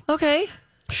can. Okay.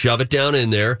 Shove it down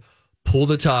in there, pull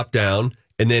the top down,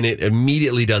 and then it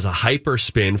immediately does a hyper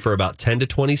spin for about 10 to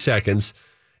 20 seconds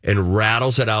and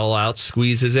rattles it all out,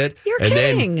 squeezes it. You're and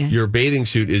kidding. Then your bathing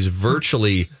suit is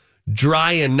virtually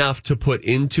dry enough to put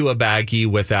into a baggie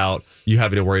without you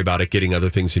having to worry about it getting other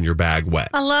things in your bag wet.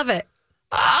 I love it.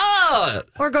 Ah!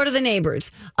 Or go to the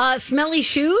neighbors. Smelly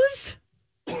shoes?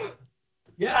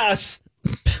 Yes.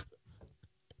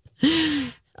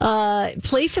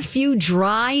 Place a few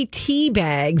dry tea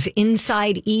bags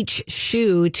inside each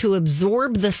shoe to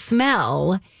absorb the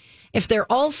smell. If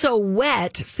they're also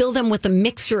wet, fill them with a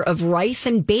mixture of rice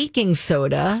and baking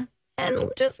soda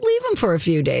and just leave them for a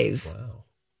few days. Wow.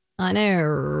 I know,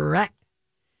 right?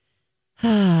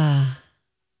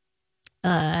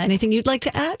 Anything you'd like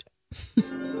to add?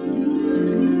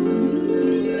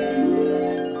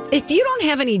 If you don't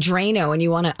have any Drano and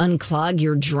you want to unclog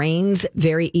your drains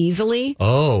very easily,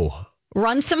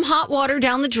 run some hot water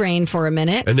down the drain for a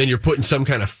minute. And then you're putting some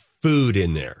kind of food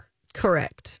in there.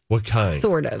 Correct. What kind?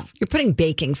 Sort of. You're putting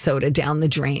baking soda down the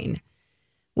drain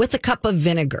with a cup of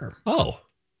vinegar.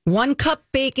 1 cup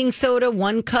baking soda,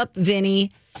 1 cup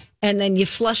Vinny, and then you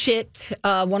flush it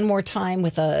one more time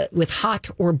with hot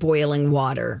or boiling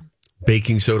water.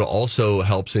 Baking soda also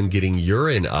helps in getting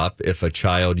urine up if a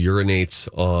child urinates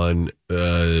on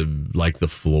like the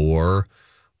floor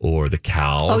or the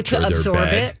couch. Oh, to or their absorb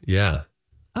bed. it? Yeah.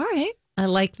 All right. I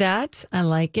like that. I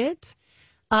like it.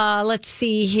 Let's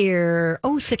see here.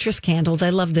 Oh, citrus candles.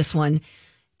 I love this one.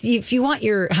 If you want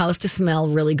your house to smell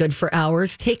really good for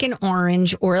hours, take an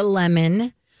orange or a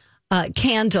lemon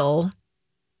candle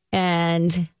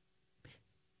and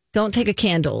don't take a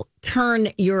candle. Turn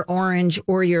your orange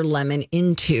or your lemon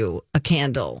into a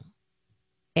candle.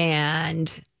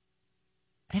 And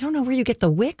I don't know where you get the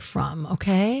wick from,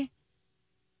 okay?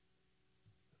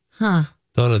 Huh.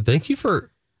 Donna, thank you for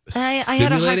I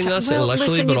had a hard stimulating time. us Well, intellectually,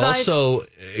 listen, but you guys- also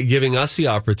giving us the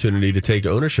opportunity to take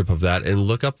ownership of that and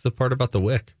look up the part about the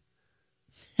wick.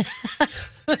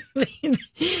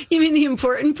 You mean the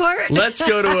important part? Let's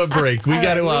go to a break. We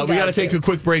got to take a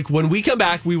quick break. When we come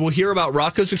back, we will hear about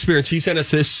Rocco's experience. He sent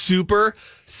us this super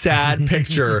sad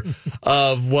picture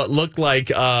of what looked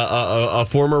like a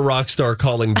former rock star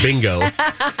calling bingo. And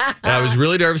I was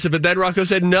really nervous, but then Rocco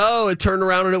said no, it turned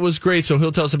around and it was great. So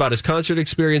he'll tell us about his concert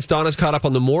experience. Donna's caught up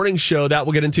on the morning show. That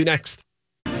we'll get into next.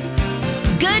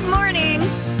 Good morning.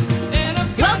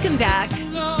 Welcome back.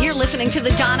 You're listening to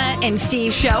the Donna and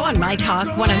Steve show on My Talk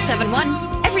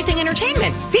 107.1 Everything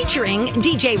Entertainment, featuring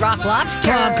DJ Rock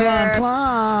Lobster. Clomp, clomp,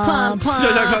 clomp. Clomp,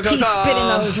 clomp. He's spitting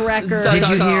those records. Did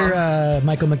you hear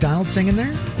Michael McDonald singing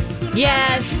there?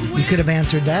 Yes. You could have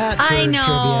answered that for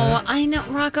trivia. I know.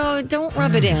 Rocco, don't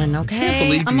rub it in, okay? I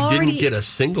can't believe you didn't get a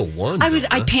single one.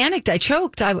 I panicked. I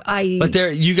choked. But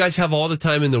there, you guys have all the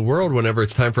time in the world whenever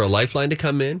it's time for a lifeline to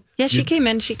come in. Yeah, she came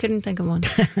in. She couldn't think of one.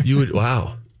 You would,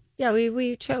 wow. Yeah,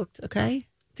 we choked, okay?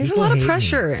 There's a lot of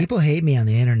pressure. People hate me on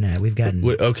the internet. We've gotten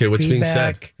okay, what's feedback. being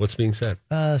said? What's being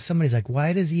said? Somebody's like,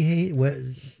 why does he hate?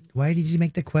 Why did you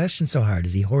make the question so hard?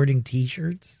 Is he hoarding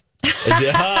T-shirts?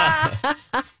 Now,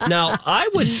 I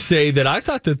would say that I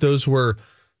thought that those were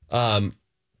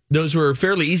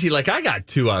fairly easy. Like, I got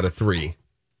 2 out of 3.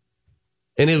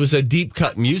 And it was a deep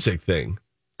cut music thing.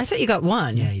 I thought you got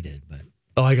 1. Yeah, you did. But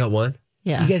I got 1?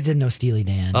 Yeah. You guys didn't know Steely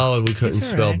Dan. Oh, and we couldn't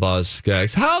spell Boz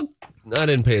Skaggs. How? I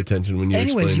didn't pay attention when you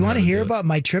Anyways, you want to hear about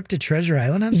my trip to Treasure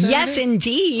Island on Saturday? Yes,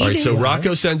 indeed. All right, so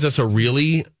Rocco sends us a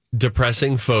really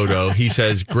depressing photo. He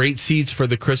says, great seats for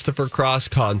the Christopher Cross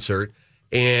concert.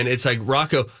 And it's like,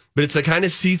 Rocco, but it's the kind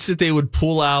of seats that they would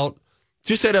pull out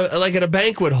just at a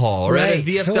banquet hall or at a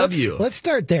VFW. So let's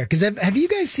start there. Because have you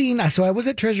guys seen, so I was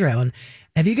at Treasure Island.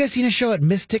 Have you guys seen a show at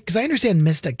Mystic? Because I understand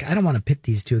Mystic, I don't want to pit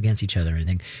these two against each other or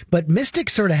anything, but Mystic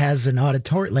sort of has an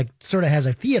auditorium, sort of has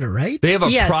a theater, right? They have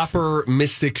a proper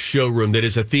Mystic showroom that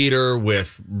is a theater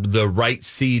with the right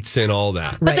seats and all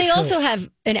that. But they also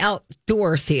have an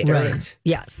outdoor theater. Right.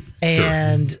 Yes.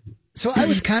 And so I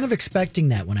was kind of expecting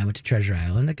that when I went to Treasure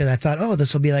Island, because I thought,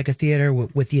 this will be like a theater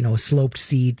with sloped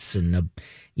seats and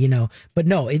but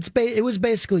no, it was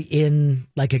basically in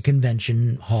like a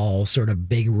convention hall sort of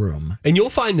big room. And you'll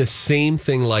find the same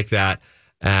thing like that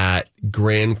at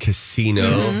Grand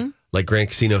Casino, like Grand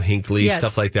Casino Hinckley,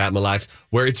 stuff like that, Mille Lacs,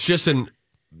 where it's just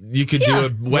you could do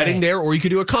a wedding there or you could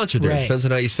do a concert there. It depends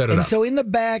on how you set it up. And so in the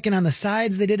back and on the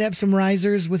sides, they did have some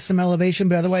risers with some elevation,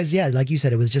 but otherwise, like you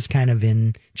said, it was just kind of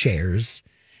in chairs.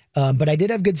 But I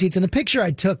did have good seats, and the picture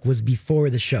I took was before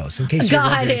the show. So in case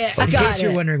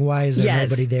you're wondering why is there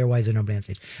nobody there, why is there nobody on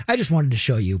stage? I just wanted to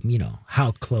show you,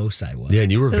 how close I was. Yeah,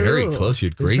 and you were very close. You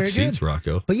had great seats, good.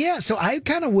 Rocco. But yeah, so I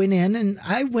kind of went in, and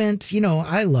I went.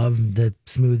 I love the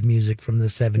smooth music from the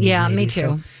 70s. Yeah, and 80s, me too.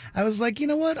 So I was like, you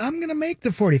know what? I'm gonna make the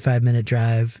 45-minute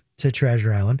drive to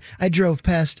Treasure Island. I drove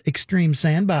past Extreme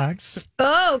Sandbox.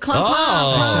 Oh,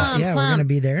 clump. We're going to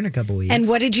be there in a couple weeks. And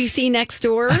what did you see next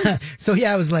door? So,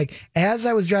 I was like, as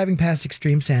I was driving past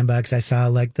Extreme Sandbox, I saw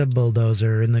like the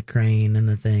bulldozer and the crane and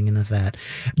the thing and the that.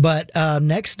 But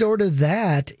next door to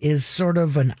that is sort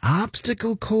of an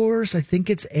obstacle course. I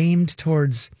think it's aimed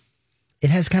towards,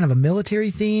 it has kind of a military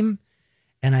theme.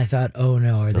 And I thought, oh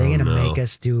no, are they going to make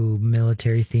us do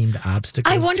military-themed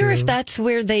obstacles? I wonder too? if that's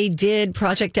where they did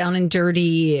Project Down and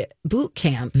Dirty boot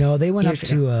camp. No, they went up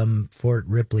to Fort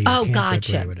Ripley. Oh, Camp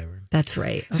gotcha. Ripley or whatever. That's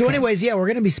right. So anyways, we're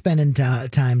going to be spending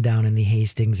time down in the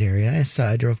Hastings area.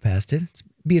 I drove past it. It's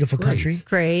beautiful country.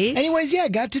 Great. Anyways,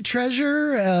 got to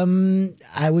Treasure.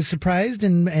 I was surprised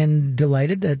and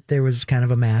delighted that there was kind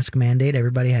of a mask mandate.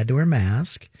 Everybody had to wear a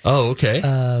mask. Oh, okay.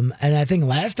 And I think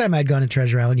last time I'd gone to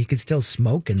Treasure Island, you could still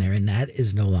smoke in there, and that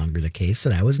is no longer the case. So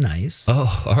that was nice.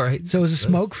 Oh, all right. So it was a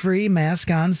smoke-free,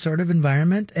 mask-on sort of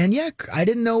environment. And I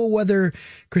didn't know whether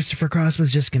Christopher Cross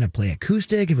was just going to play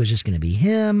acoustic, if it was just going to be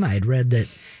him. I had read that,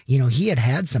 he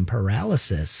had some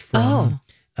paralysis from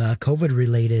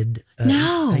COVID-related.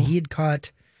 No. He had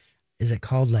caught, is it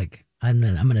called like, I'm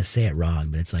gonna say it wrong,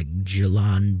 but it's like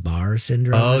Guillain-Barré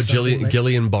syndrome. Oh,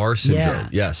 Guillain-Barré syndrome. Yeah.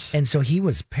 Yes. And so he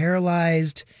was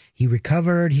paralyzed. He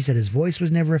recovered. He said his voice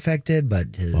was never affected,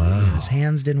 but his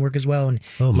hands didn't work as well, and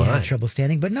he had trouble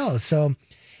standing. But no, so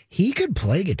he could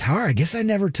play guitar. I guess I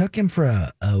never took him for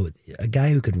a guy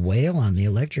who could wail on the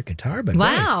electric guitar. But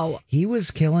wow, he was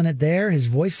killing it there. His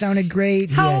voice sounded great.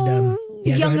 How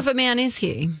young of a man is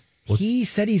he? He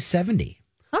said he's 70.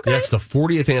 Okay. That's the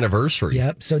 40th anniversary.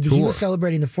 Yep. So he was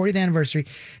celebrating the 40th anniversary.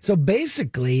 So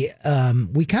basically,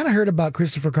 we kind of heard about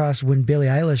Christopher Cross when Billie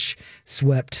Eilish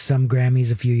swept some Grammys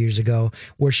a few years ago,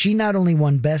 where she not only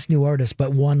won Best New Artist,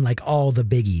 but won like all the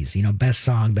biggies, Best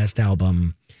Song, Best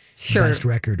Album. Sure. Best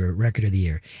record or record of the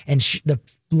year. And the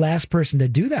last person to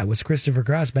do that was Christopher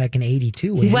Cross back in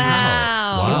 '82.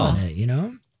 Wow. Killing it, you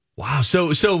know? Wow.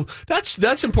 So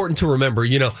that's important to remember.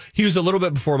 You know, he was a little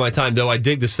bit before my time, though I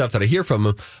dig the stuff that I hear from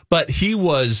him, but he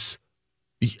was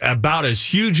about as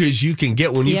huge as you can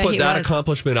get when you put that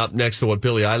accomplishment up next to what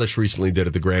Billie Eilish recently did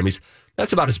at the Grammys.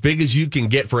 That's about as big as you can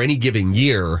get for any given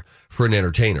year for an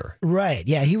entertainer. Right.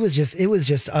 Yeah, it was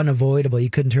just unavoidable.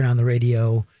 You couldn't turn on the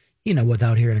radio, you know,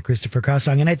 without hearing a Christopher Cross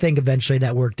song. And I think eventually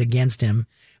that worked against him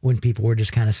when people were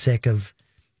just kind of sick of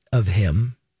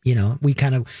him. You know, we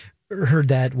kind of heard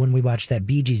that when we watched that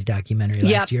Bee Gees documentary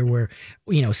last year where,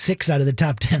 you know, 6 out of the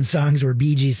top 10 songs were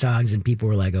Bee Gees songs and people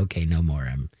were like, okay, no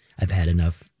more. I've had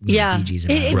enough Bee Gees.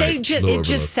 It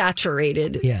just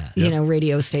saturated, you know,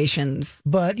 radio stations.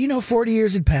 But, you know, 40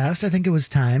 years had passed. I think it was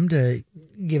time to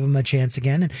give him a chance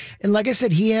again. And like I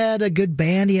said, he had a good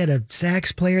band. He had a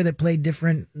sax player that played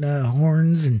different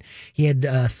horns, and he had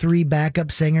 3 backup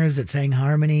singers that sang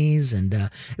harmonies. And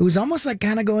it was almost like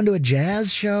kind of going to a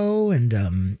jazz show.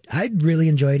 And I really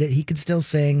enjoyed it. He could still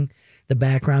sing. The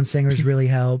background singers really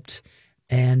helped.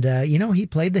 And, you know, he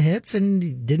played the hits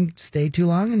and didn't stay too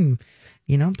long and,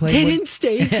 you know, played. They didn't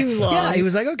stay too long. Yeah, he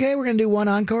was like, okay, we're going to do one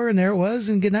encore. And there it was.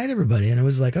 And good night, everybody. And it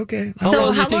was like, okay. How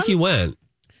long do you think he went?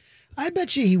 I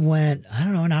bet you he went, I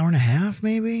don't know, an hour and a half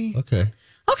maybe. Okay,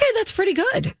 that's pretty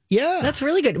good. Yeah. That's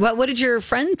really good. What did your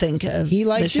friend think of He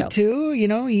liked the show? it too. You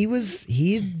know, he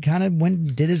kind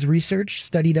of did his research,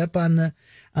 studied up on the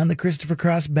Christopher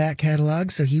Cross back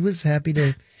catalog. So he was happy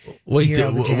to. Wait,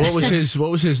 what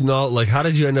was his knowledge? Like, how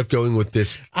did you end up going with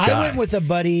this guy? I went with a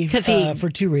buddy for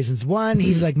 2 reasons. One,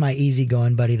 he's like my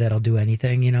easygoing buddy that'll do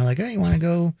anything. You know, like, hey, you want to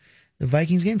go the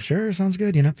Vikings game? Sure, sounds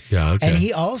good. You know. Yeah. Okay. And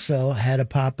he also had a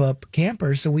pop-up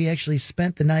camper, so we actually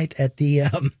spent the night at the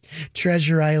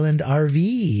Treasure Island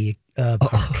RV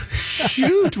park.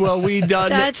 Shoot! Well, we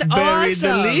buried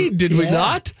the lead, did we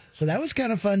not? So that was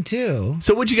kind of fun too.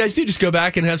 So what'd you guys do? Just go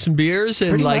back and have some beers and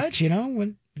pretty much, you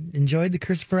know. Enjoyed the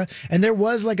Christopher, and there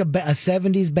was like a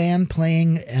 70s band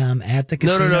playing at the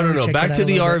casino. No. Back to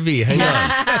the RV. Hang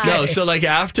on. No, so like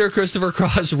after Christopher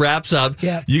Cross wraps up,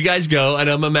 you guys go, and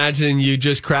I'm imagining you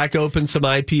just crack open some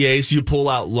IPAs. You pull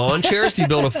out lawn chairs. Do you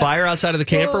build a fire outside of the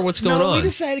camper? Well, what's going on? We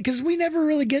decided because we never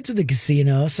really get to the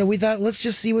casino, so we thought let's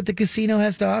just see what the casino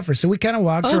has to offer. So we kind of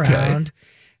walked around.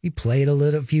 We played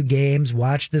a few games,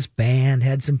 watched this band,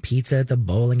 had some pizza at the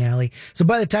bowling alley. So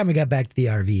by the time we got back to the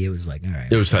RV, it was like, all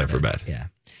right. It was time for bed. Yeah.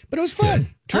 But it was fun. Yeah.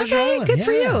 Treasure Island. Good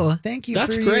for you. Thank you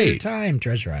That's for great. your time,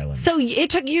 Treasure Island. So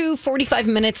it took you 45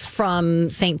 minutes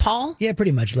from St. Paul? Yeah,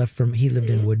 pretty much. He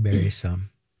lived in Woodbury, so.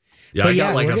 Yeah, I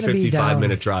got like a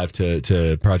 55-minute drive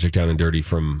to Project Down and Dirty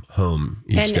from home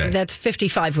each day. And that's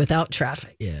 55 without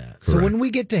traffic. Yeah. Correct. So when we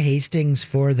get to Hastings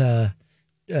for the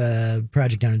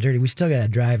Project Down and Dirty, we still got to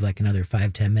drive like another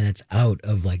 5-10 minutes out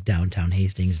of like downtown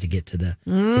Hastings to get to the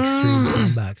Extreme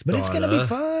Sandbox. But it's going to be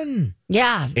fun.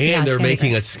 Yeah. And they're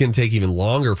making it's going to take even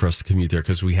longer for us to commute there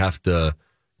because we have to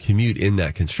commute in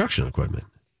that construction equipment.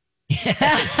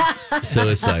 Yes. So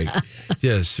it's like,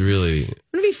 yes, really. Wouldn't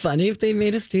it be funny if they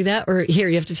made us do that? Or here,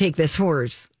 you have to take this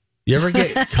horse. You ever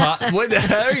get caught?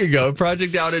 There you go.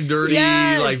 Project Down and Dirty,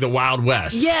 like the Wild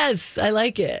West. Yes, I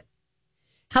like it.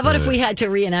 How about if we had to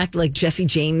reenact like Jesse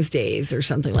James days or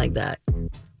something like that?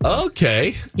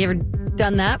 Okay. You ever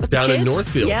done that with Down the kids? in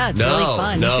Northfield? Yeah, it's really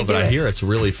fun. No, but I hear it's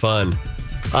really fun.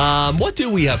 What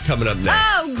do we have coming up next?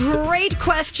 Oh, great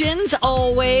questions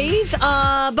always.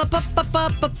 Ryan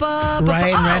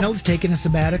Reynolds taking a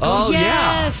sabbatical. Oh,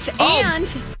 yes. yeah.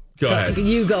 And go ahead.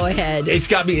 You go ahead. It's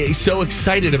got me so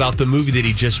excited about the movie that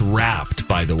he just wrapped,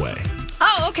 by the way.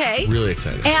 Oh, okay. Really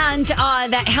excited. And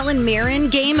that Helen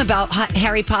Mirren game about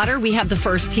Harry Potter, we have the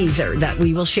first teaser that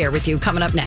we will share with you coming up next.